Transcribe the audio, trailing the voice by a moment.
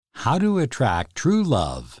How to attract true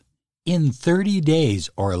love in 30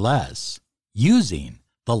 days or less using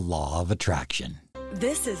the law of attraction.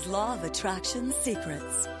 This is Law of Attraction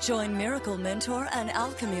Secrets. Join Miracle Mentor and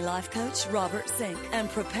Alchemy Life Coach Robert Zink and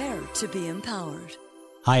prepare to be empowered.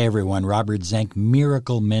 Hi everyone, Robert Zink,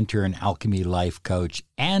 Miracle Mentor and Alchemy Life Coach.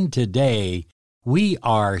 And today we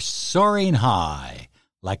are soaring high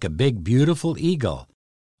like a big beautiful eagle.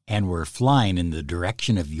 And we're flying in the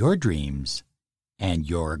direction of your dreams and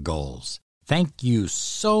your goals. Thank you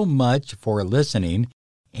so much for listening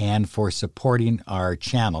and for supporting our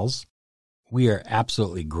channels. We are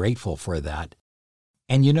absolutely grateful for that.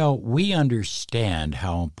 And you know, we understand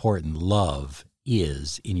how important love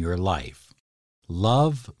is in your life.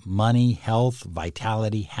 Love, money, health,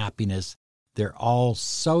 vitality, happiness, they're all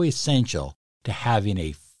so essential to having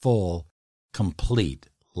a full, complete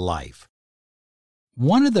life.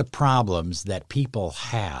 One of the problems that people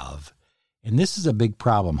have, and this is a big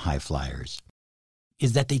problem, high flyers,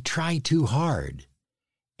 is that they try too hard.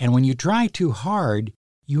 And when you try too hard,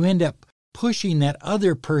 you end up pushing that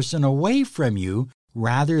other person away from you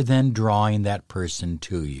rather than drawing that person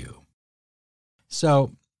to you.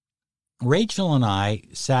 So Rachel and I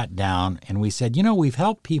sat down and we said, you know, we've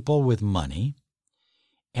helped people with money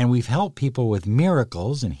and we've helped people with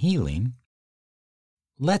miracles and healing.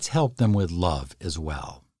 Let's help them with love as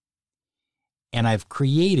well. And I've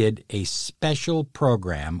created a special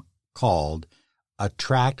program called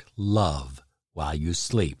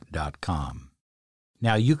AttractLoveWhileYouSleep.com.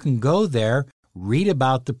 Now you can go there, read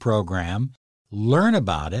about the program, learn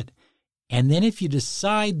about it, and then if you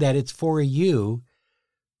decide that it's for you,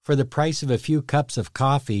 for the price of a few cups of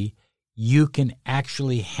coffee, you can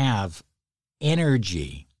actually have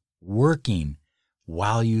energy working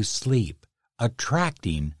while you sleep,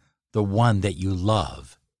 attracting the one that you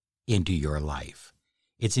love into your life.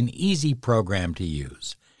 It's an easy program to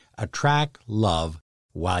use.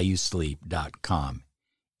 AttractLoveWhileYouSleep.com.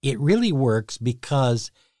 It really works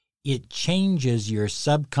because it changes your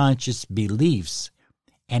subconscious beliefs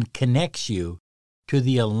and connects you to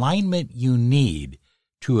the alignment you need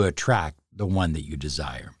to attract the one that you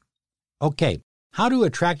desire. Okay, how to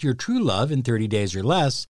attract your true love in 30 days or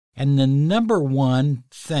less. And the number one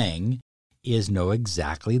thing is know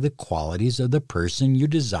exactly the qualities of the person you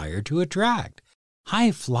desire to attract.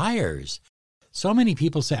 High flyers. So many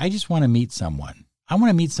people say, I just want to meet someone. I want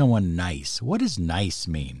to meet someone nice. What does nice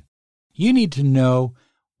mean? You need to know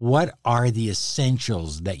what are the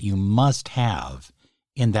essentials that you must have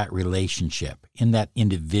in that relationship, in that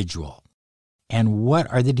individual, and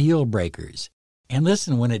what are the deal breakers. And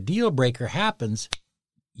listen, when a deal breaker happens,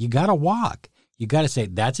 you got to walk. You got to say,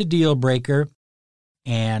 that's a deal breaker,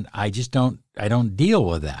 and I don't deal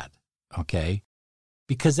with that, okay?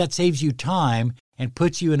 Because that saves you time and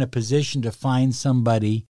puts you in a position to find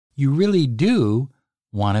somebody you really do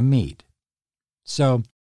want to meet. So,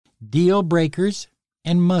 deal breakers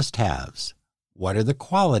and must-haves. What are the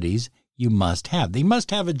qualities you must have? They must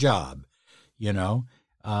have a job, you know.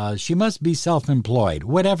 She must be self-employed.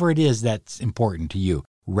 Whatever it is that's important to you,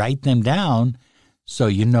 write them down so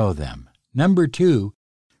you know them. Number 2,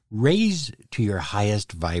 raise to your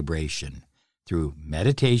highest vibration through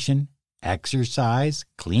meditation, exercise,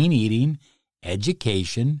 clean eating,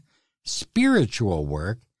 education, spiritual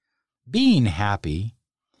work, being happy,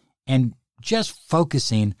 and just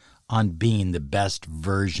focusing on being the best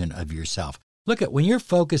version of yourself. Look at when you're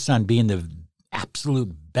focused on being the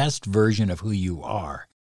absolute best version of who you are,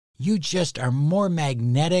 you just are more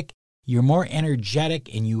magnetic, you're more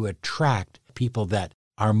energetic, and you attract people that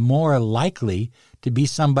are more likely to be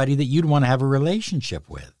somebody that you'd want to have a relationship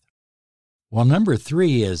with. Well, number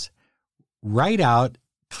 3 is write out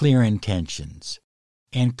clear intentions.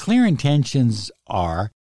 And clear intentions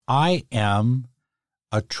are, I am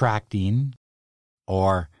attracting,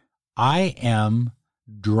 or I am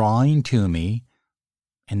drawing to me,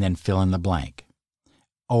 and then fill in the blank.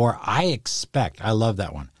 Or I expect, I love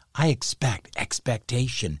that one. I expect,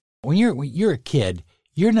 expectation. When you're a kid,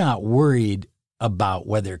 you're not worried about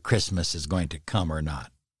whether Christmas is going to come or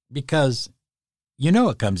not, because you know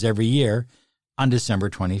it comes every year on December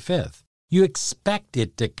 25th. You expect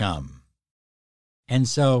it to come. And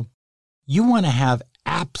so you want to have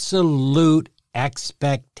absolute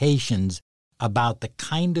expectations about the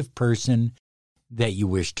kind of person that you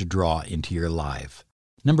wish to draw into your life.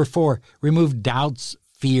 Number 4, remove doubts,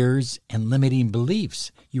 fears, and limiting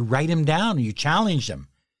beliefs. You write them down and you challenge them.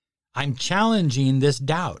 I'm challenging this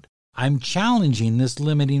doubt. I'm challenging this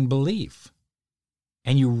limiting belief.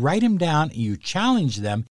 And you write them down, and you challenge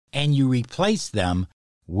them, and you replace them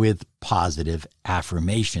with positive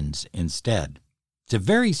affirmations instead. It's a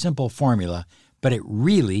very simple formula, but it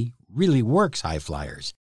really, really works, high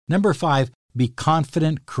flyers. Number 5, be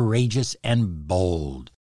confident, courageous, and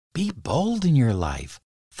bold. Be bold in your life.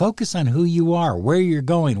 Focus on who you are, where you're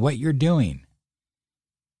going, what you're doing.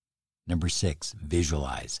 Number 6,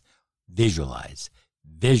 visualize. Visualize.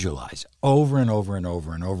 Visualize over and over and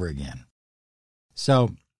over and over again.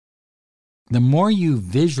 So, the more you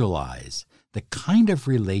visualize the kind of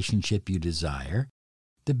relationship you desire,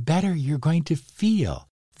 the better you're going to feel.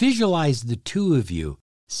 Visualize the two of you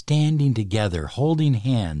standing together, holding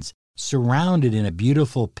hands, surrounded in a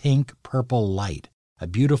beautiful pink-purple light, a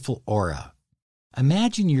beautiful aura.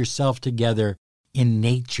 Imagine yourself together in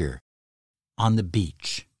nature, on the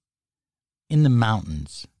beach, in the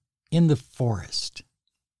mountains, in the forest.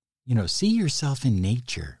 See yourself in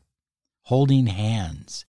nature, holding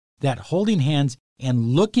hands. That holding hands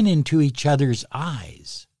and looking into each other's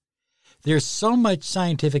eyes. There's so much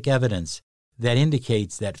scientific evidence that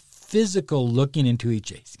indicates that physical looking into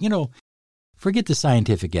each other. Forget the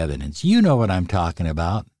scientific evidence. You know what I'm talking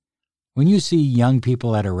about. When you see young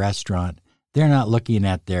people at a restaurant, they're not looking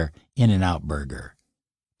at their In-N-Out burger.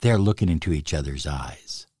 They're looking into each other's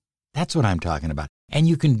eyes. That's what I'm talking about. And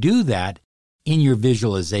you can do that in your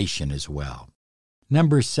visualization as well.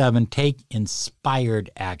 Number 7, take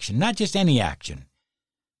inspired action. Not just any action.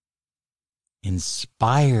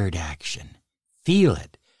 Inspired action. Feel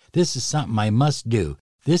it. This is something I must do.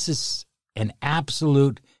 This is an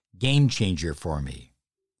absolute game changer for me.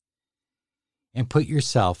 And put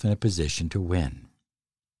yourself in a position to win,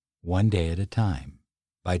 one day at a time,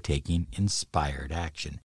 by taking inspired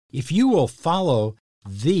action. If you will follow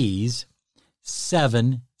these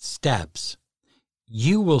 7 steps,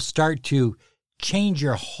 you will start to change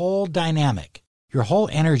your whole dynamic, your whole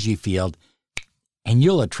energy field, and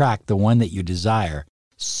you'll attract the one that you desire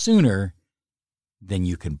sooner than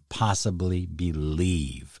you can possibly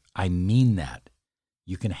believe. I mean that.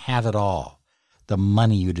 You can have it all. The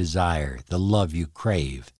money you desire, the love you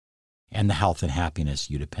crave, and the health and happiness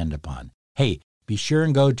you depend upon. Hey, be sure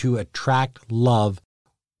and go to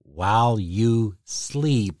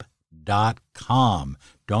attractlovewhileyousleep.com.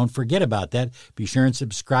 Don't forget about that. Be sure and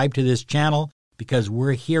subscribe to this channel because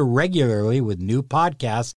we're here regularly with new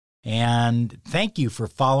podcasts. And thank you for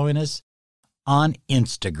following us on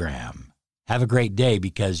Instagram. Have a great day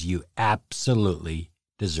because you absolutely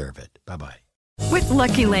deserve it. Bye-bye. With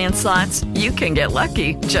Lucky Land Slots, you can get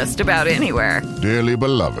lucky just about anywhere. Dearly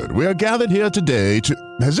beloved, we are gathered here today to...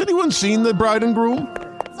 Has anyone seen the bride and groom?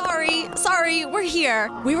 Sorry, we're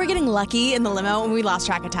here. We were getting lucky in the limo and we lost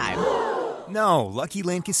track of time. No, Lucky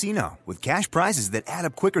Land Casino, with cash prizes that add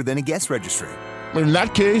up quicker than a guest registry. In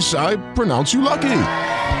that case, I pronounce you lucky.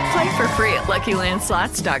 Play for free at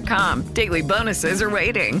LuckyLandSlots.com. Daily bonuses are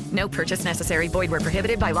waiting. No purchase necessary. Void where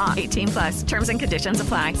prohibited by law. 18+. Terms and conditions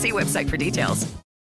apply. See website for details.